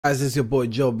Guys, it's your boy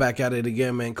Joe back at it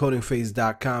again, man.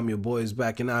 CodingPhase.com. Your boy is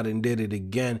backing out and did it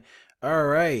again. All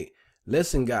right.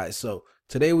 Listen, guys. So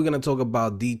today we're going to talk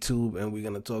about DTube and we're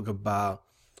going to talk about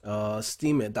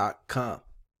Steemit.com.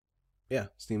 Yeah,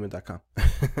 Steemit.com.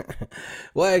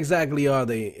 What exactly are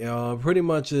they? Pretty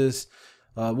much is,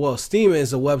 Steemit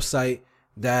is a website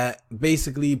that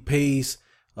basically pays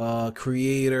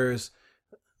creators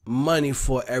money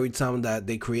for every time that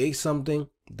they create something,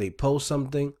 they post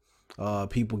something.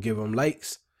 People give them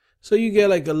likes, so you get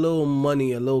like a little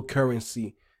money, a little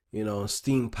currency,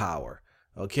 steam power.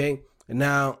 Okay, and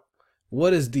now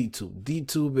what is DTube?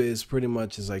 DTube is pretty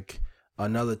much like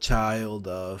another child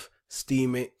of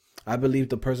Steemit. I believe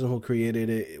the person who created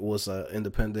it was an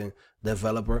independent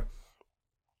developer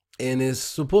and is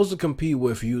supposed to compete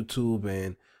with YouTube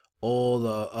and all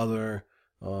the other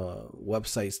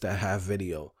websites that have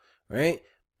video, right?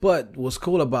 But what's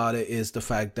cool about it is the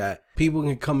fact that people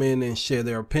can come in and share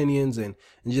their opinions and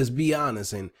just be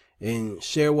honest and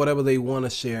share whatever they want to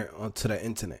share onto the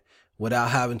internet without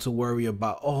having to worry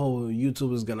about, oh,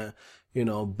 YouTube is gonna,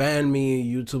 ban me,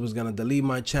 YouTube is gonna delete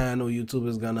my channel, YouTube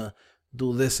is gonna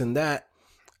do this and that.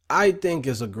 I think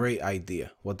it's a great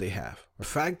idea what they have. The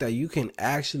fact that you can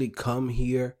actually come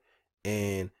here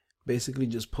and basically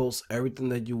just post everything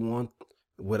that you want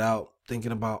without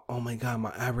thinking about, oh my god,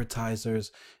 my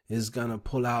advertisers is gonna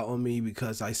pull out on me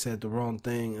because I said the wrong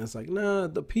thing. And it's like, nah,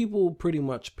 the people pretty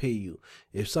much pay you.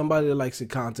 If somebody likes your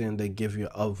content, they give you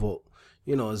a vote.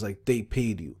 It's like they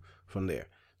paid you from there.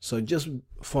 So just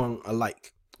from a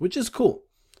like, which is cool.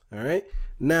 All right.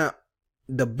 Now,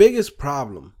 the biggest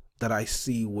problem that I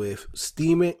see with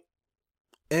Steemit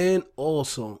and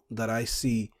also that I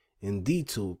see in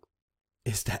DTube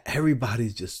is that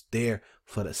everybody's just there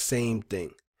for the same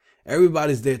thing.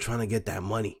 Everybody's there trying to get that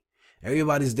money.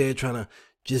 Everybody's there trying to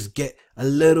just get a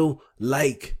little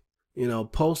like,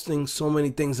 posting so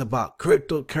many things about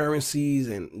cryptocurrencies,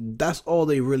 and that's all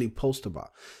they really post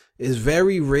about. It's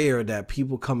very rare that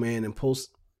people come in and post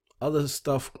other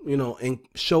stuff, and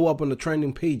show up on the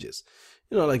trending pages.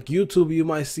 Like YouTube, you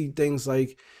might see things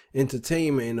like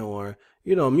entertainment or,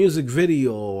 music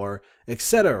video or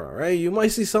etc. Right? You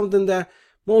might see something that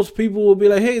most people will be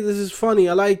like, hey, this is funny,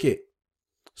 I like it.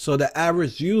 So the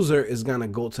average user is going to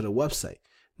go to the website.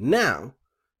 Now,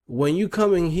 when you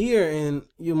come in here and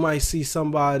you might see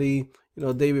somebody,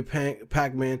 David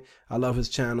Pacman, I love his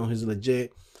channel, he's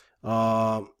legit.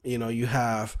 You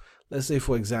have, let's say,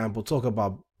 for example, talk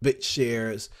about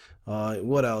BitShares.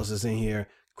 What else is in here?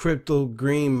 Crypto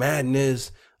Green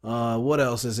Madness. What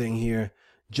else is in here?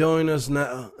 Join us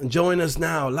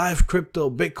now. Live crypto,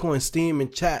 Bitcoin, Steam,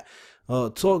 and chat.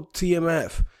 Talk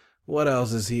TMF. What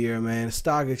else is here, man?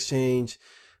 Stock exchange.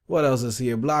 What else is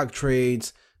here? Block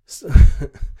trades.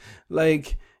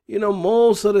 Like,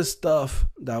 most of the stuff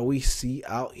that we see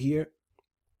out here.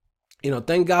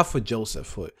 Thank God for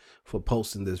Joseph for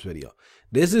posting this video.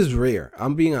 This is rare.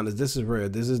 I'm being honest. This is rare.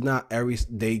 This is not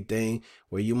everyday thing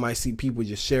where you might see people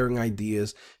just sharing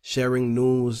ideas, sharing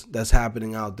news that's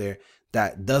happening out there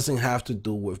that doesn't have to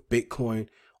do with Bitcoin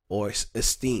or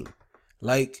Steam.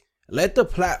 Like, let the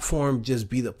platform just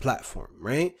be the platform,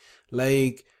 right?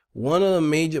 Like, one of the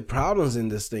major problems in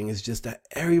this thing is just that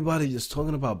everybody just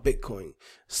talking about Bitcoin,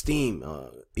 Steam,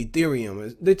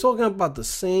 Ethereum. They're talking about the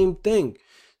same thing.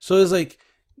 So it's like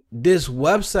this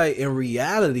website in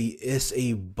reality is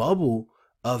a bubble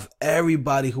of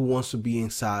everybody who wants to be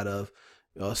inside of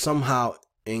somehow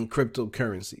in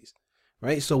cryptocurrencies,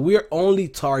 right? So we're only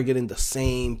targeting the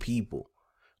same people.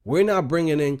 We're not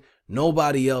bringing in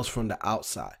nobody else from the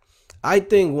outside. I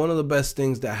think one of the best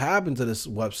things that happened to this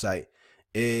website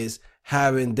is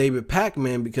having David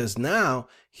Pacman, because now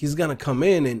he's going to come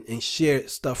in and share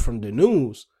stuff from the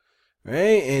news,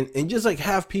 right? And just like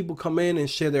have people come in and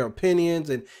share their opinions,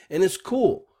 and it's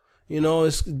cool.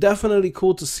 It's definitely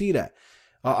cool to see that.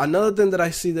 Another thing that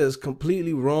I see that is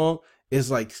completely wrong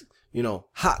is like,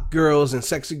 hot girls and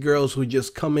sexy girls who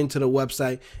just come into the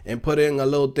website and put in a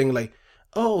little thing like,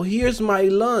 oh, here's my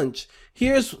lunch.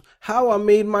 Here's how I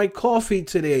made my coffee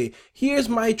today. Here's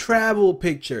my travel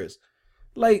pictures.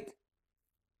 Like,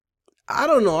 I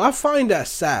don't know. I find that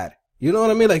sad. You know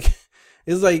what I mean? Like,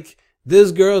 it's like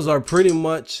these girls are pretty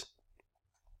much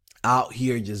out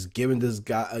here just giving this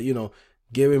guy,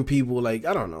 giving people like,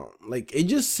 I don't know. Like, it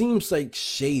just seems like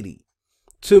shady.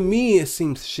 To me, it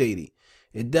seems shady.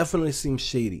 It definitely seems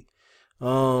shady.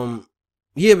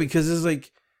 Yeah, because it's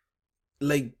like,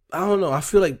 I don't know. I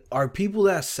feel like, are people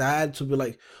that sad to be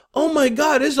like, oh my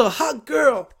God, it's a hot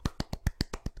girl.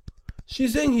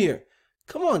 She's in here.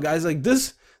 Come on, guys. Like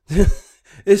this,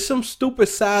 it's some stupid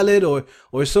salad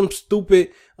or some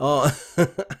stupid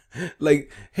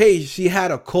like, hey, she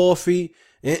had a coffee.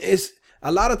 And it's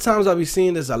a lot of times I'll be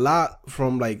seeing this a lot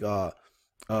from like you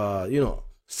know,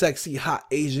 sexy hot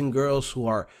Asian girls who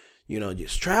are, you know,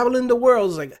 just traveling the world.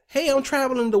 It's like, hey, I'm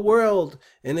traveling the world,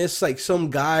 and it's like some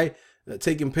guy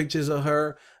taking pictures of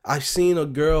her. I've seen a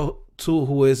girl too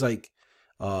who is like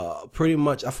pretty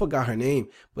much, I forgot her name,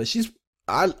 but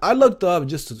I looked up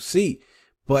just to see,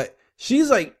 but she's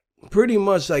like pretty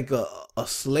much like a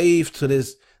slave to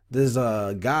this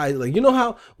guy. Like, you know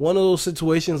how one of those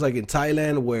situations like in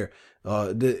Thailand where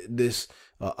this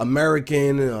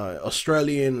American,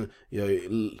 Australian, you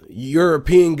know,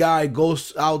 European guy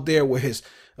goes out there with his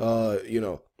you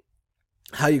know,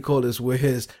 how you call this, with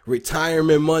his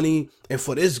retirement money, and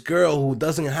for this girl who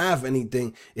doesn't have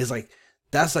anything, is like,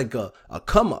 that's like a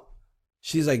come up.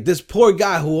 She's like this poor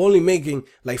guy who only making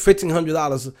like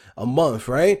 $1,500 a month,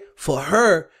 right? For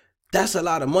her, that's a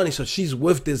lot of money. So she's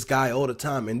with this guy all the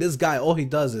time, and this guy, all he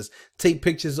does is take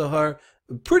pictures of her,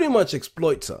 pretty much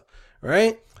exploits her,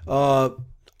 right?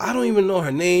 I don't even know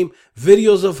her name.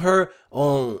 Videos of her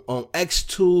on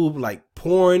XTube, like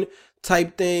porn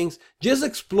type things, just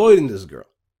exploiting this girl.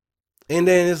 And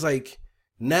then it's like,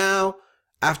 now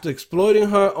after exploiting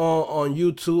her on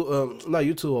YouTube, not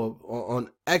YouTube,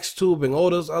 on XTube and all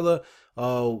those other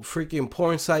freaking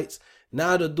porn sites,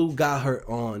 now the dude got her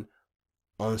on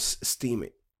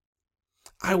Steemit.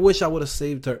 I wish I would have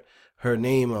saved her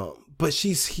name, but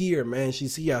she's here, man.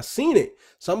 She's here. I seen it.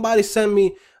 Somebody sent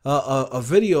me a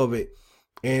video of it,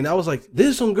 and I was like, this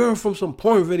is some girl from some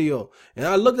porn video. And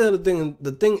I looked at the thing, and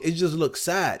the thing, it just looked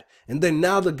sad. And then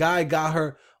now the guy got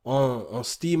her on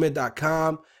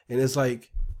Steemit.com, and it's like,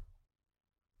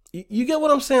 you get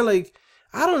what I'm saying? Like,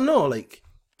 I don't know. Like,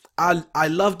 I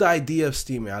love the idea of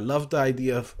Steemit. I love the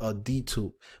idea of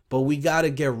Dtube, but we got to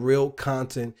get real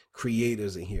content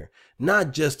creators in here.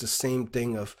 Not just the same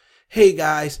thing of, hey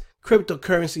guys,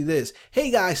 cryptocurrency this.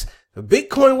 Hey guys,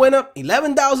 Bitcoin went up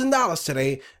 $11,000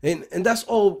 today, and that's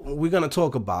all we're gonna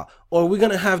talk about. Or we're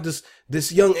gonna have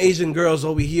this young Asian girls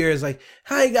over here is like,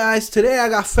 hi guys, today I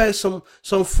got fed some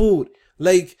food.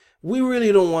 Like, we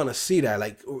really don't want to see that.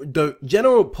 Like, the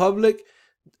general public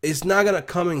is not gonna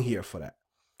come in here for that.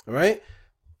 All right.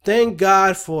 Thank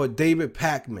God for David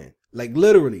Pacman. Like,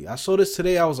 literally, I saw this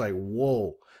today. I was like,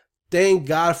 whoa. Thank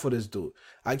God for this dude.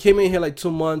 I came in here like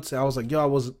 2 months. And I was like, yo, I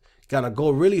was gonna go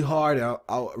really hard.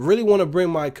 I really want to bring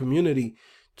my community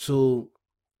to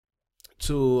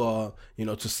you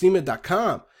know, to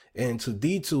Steemit.com and to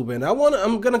Dtube, and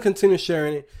I'm gonna continue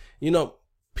sharing it. You know,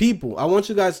 people, I want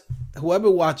you guys, whoever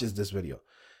watches this video,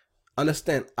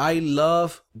 understand, I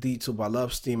love Dtube, I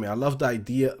love Steemit, I love the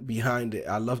idea behind it.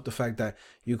 I love the fact that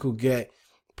you could get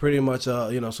pretty much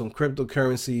you know, some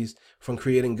cryptocurrencies from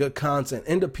creating good content,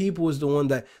 and the people is the one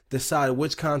that decide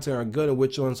which content are good and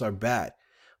which ones are bad.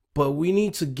 But we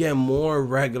need to get more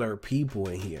regular people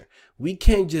in here. We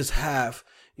can't just have,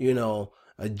 you know,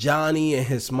 a Johnny and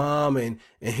his mom and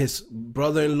his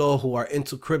brother-in-law who are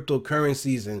into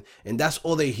cryptocurrencies and that's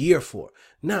all they're here for.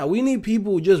 Nah, we need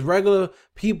people, just regular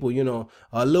people, you know,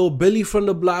 a little Billy from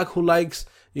the block who likes,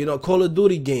 you know, Call of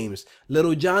Duty games.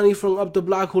 Little Johnny from up the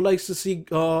block who likes to see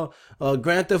Grand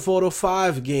Theft Auto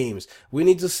 5 games. We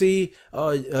need to see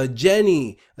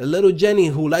Jenny, little Jenny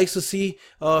who likes to see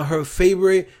her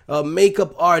favorite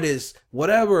makeup artist,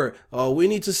 whatever. We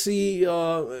need to see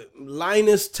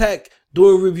Linus Tech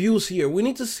doing reviews here. We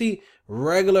need to see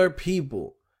regular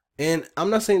people. And I'm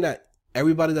not saying that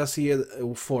everybody that's here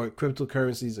for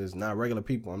cryptocurrencies is not regular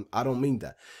people. I don't mean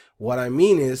that. What I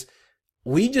mean is,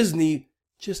 we just need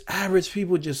just average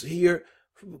people just here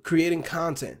creating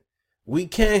content. We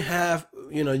can't have,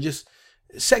 you know, just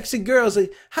sexy girls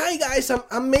like, hi guys,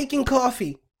 I'm making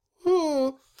coffee.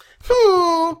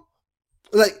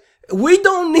 Like, we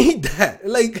don't need that.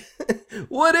 Like,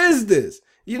 what is this?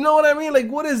 You know what I mean? Like,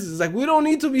 what is this? Like, we don't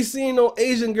need to be seeing no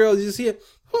Asian girls just here.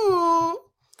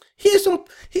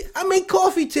 I made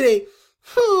coffee today.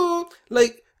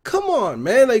 Like, come on,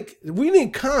 man. Like, we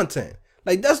need content.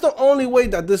 Like, that's the only way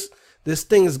that this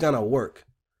thing is gonna work.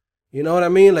 You know what I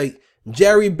mean? Like,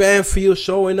 Jerry Banfield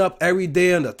showing up every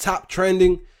day on the top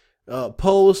trending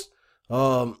post.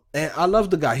 And I love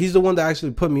the guy. He's the one that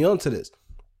actually put me onto this.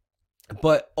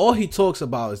 But all he talks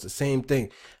about is the same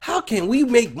thing. How can we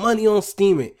make money on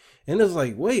Steemit? And it's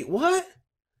like, wait, what?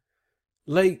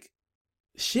 Like,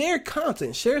 share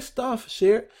content, share stuff,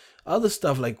 share other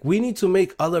stuff. Like, we need to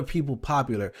make other people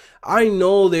popular. I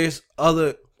know there's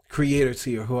other creators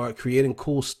here who are creating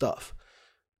cool stuff,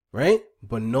 right?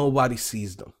 But nobody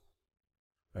sees them.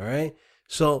 All right.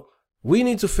 So we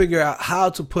need to figure out how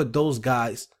to put those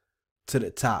guys to the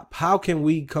top? How can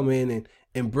we come in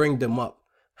and bring them up?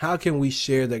 How can we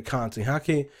share their content? How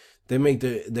can they make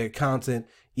their content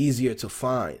easier to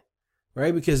find,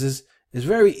 right? Because it's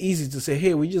very easy to say,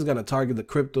 hey, we're just going to target the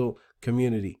crypto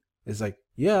community. It's like,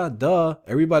 yeah, duh.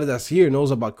 Everybody that's here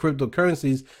knows about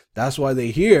cryptocurrencies. That's why they're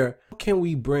here. How can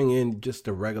we bring in just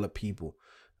the regular people?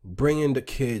 Bring in the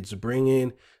kids, bring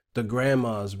in the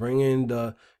grandmas, bring in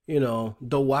the,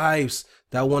 the wives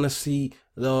that want to see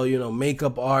the,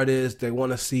 makeup artists. They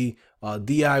want to see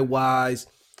DIYs.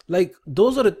 Like,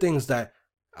 those are the things that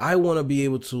I want to be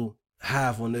able to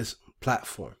have on this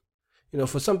platform.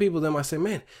 For some people, they might say,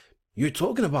 man, you're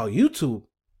talking about YouTube.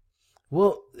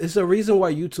 Well, it's a reason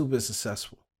why YouTube is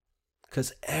successful,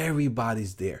 because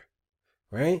everybody's there,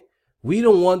 right? We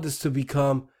don't want this to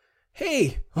become,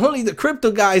 hey, only the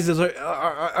crypto guys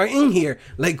are in here.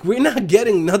 Like, we're not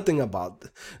getting nothing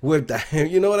with that.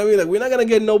 You know what I mean? Like, we're not going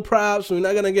to get no props. We're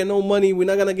not going to get no money. We're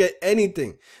not going to get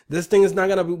anything. This thing is not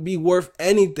going to be worth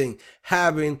anything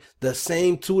having the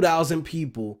same 2,000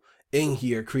 people in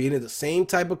here creating the same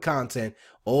type of content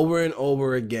over and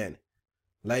over again.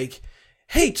 Like,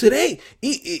 hey, today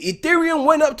Ethereum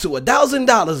went up to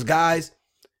 $1,000, guys.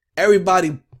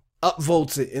 Everybody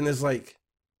upvotes it, and it's like,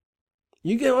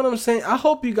 you get what I'm saying? I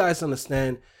hope you guys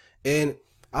understand, and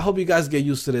I hope you guys get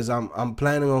used to this. I'm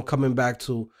planning on coming back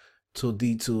to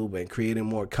DTube and creating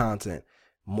more content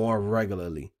more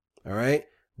regularly. All right,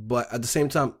 but at the same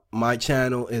time, my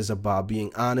channel is about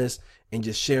being honest and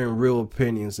just sharing real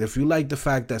opinions. If you like the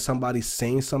fact that somebody's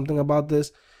saying something about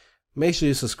this, make sure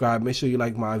you subscribe. Make sure you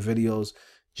like my videos.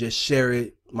 Just share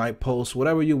it, my posts,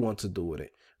 whatever you want to do with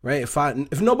it, right?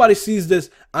 If nobody sees this,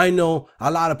 I know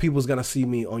a lot of people's gonna see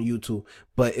me on YouTube.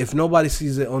 But if nobody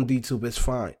sees it on DTube, it's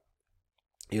fine.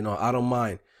 I don't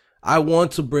mind. I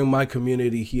want to bring my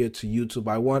community here to YouTube.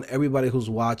 I want everybody who's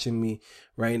watching me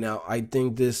right now. I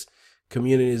think this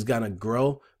community is gonna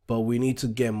grow, but we need to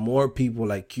get more people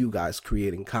like you guys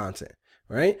creating content,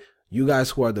 right? You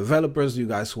guys who are developers, you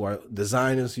guys who are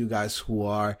designers, you guys who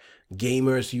are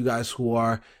gamers, you guys who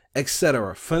are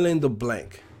etc. Fill in the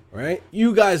blank, right?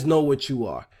 You guys know what you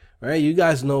are, right? You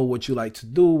guys know what you like to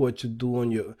do, what you do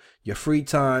on your free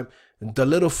time. The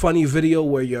little funny video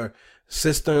where your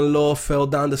sister-in-law fell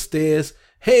down the stairs.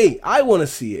 Hey, I want to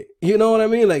see it. You know what I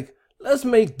mean? Like, let's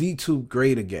make DTube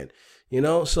great again.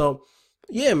 So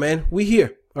yeah, man, we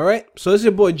here. All right, so it's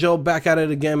your boy Joe back at it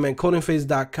again, man.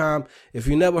 CodingPhase.com. If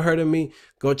you never heard of me,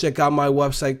 go check out my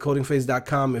website,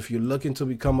 CodingPhase.com. If you're looking to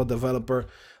become a developer,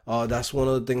 that's one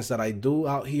of the things that I do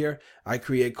out here. I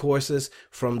create courses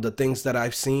from the things that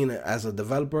I've seen as a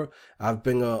developer. I've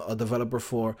been a developer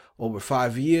for over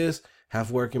 5 years,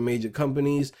 have worked in major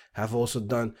companies, have also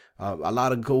done a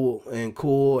lot of cool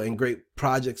and great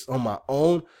projects on my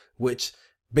own, which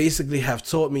basically have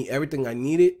taught me everything I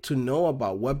needed to know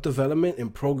about web development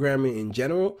and programming in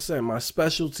general. So my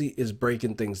specialty is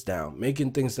breaking things down,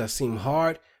 making things that seem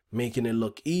hard, making it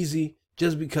look easy.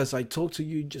 Just because I talk to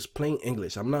you just plain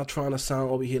English. I'm not trying to sound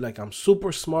over here like I'm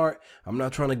super smart. I'm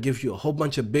not trying to give you a whole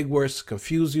bunch of big words to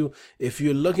confuse you. If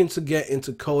you're looking to get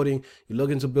into coding, you're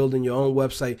looking to building your own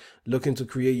website, looking to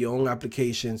create your own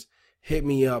applications, hit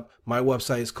me up. My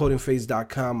website is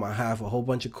CodingPhase.com. I have a whole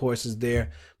bunch of courses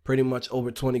there, pretty much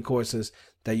over 20 courses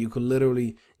that you could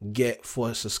literally get for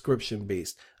a subscription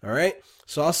based. All right.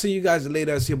 So I'll see you guys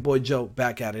later. It's your boy Joe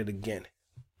back at it again.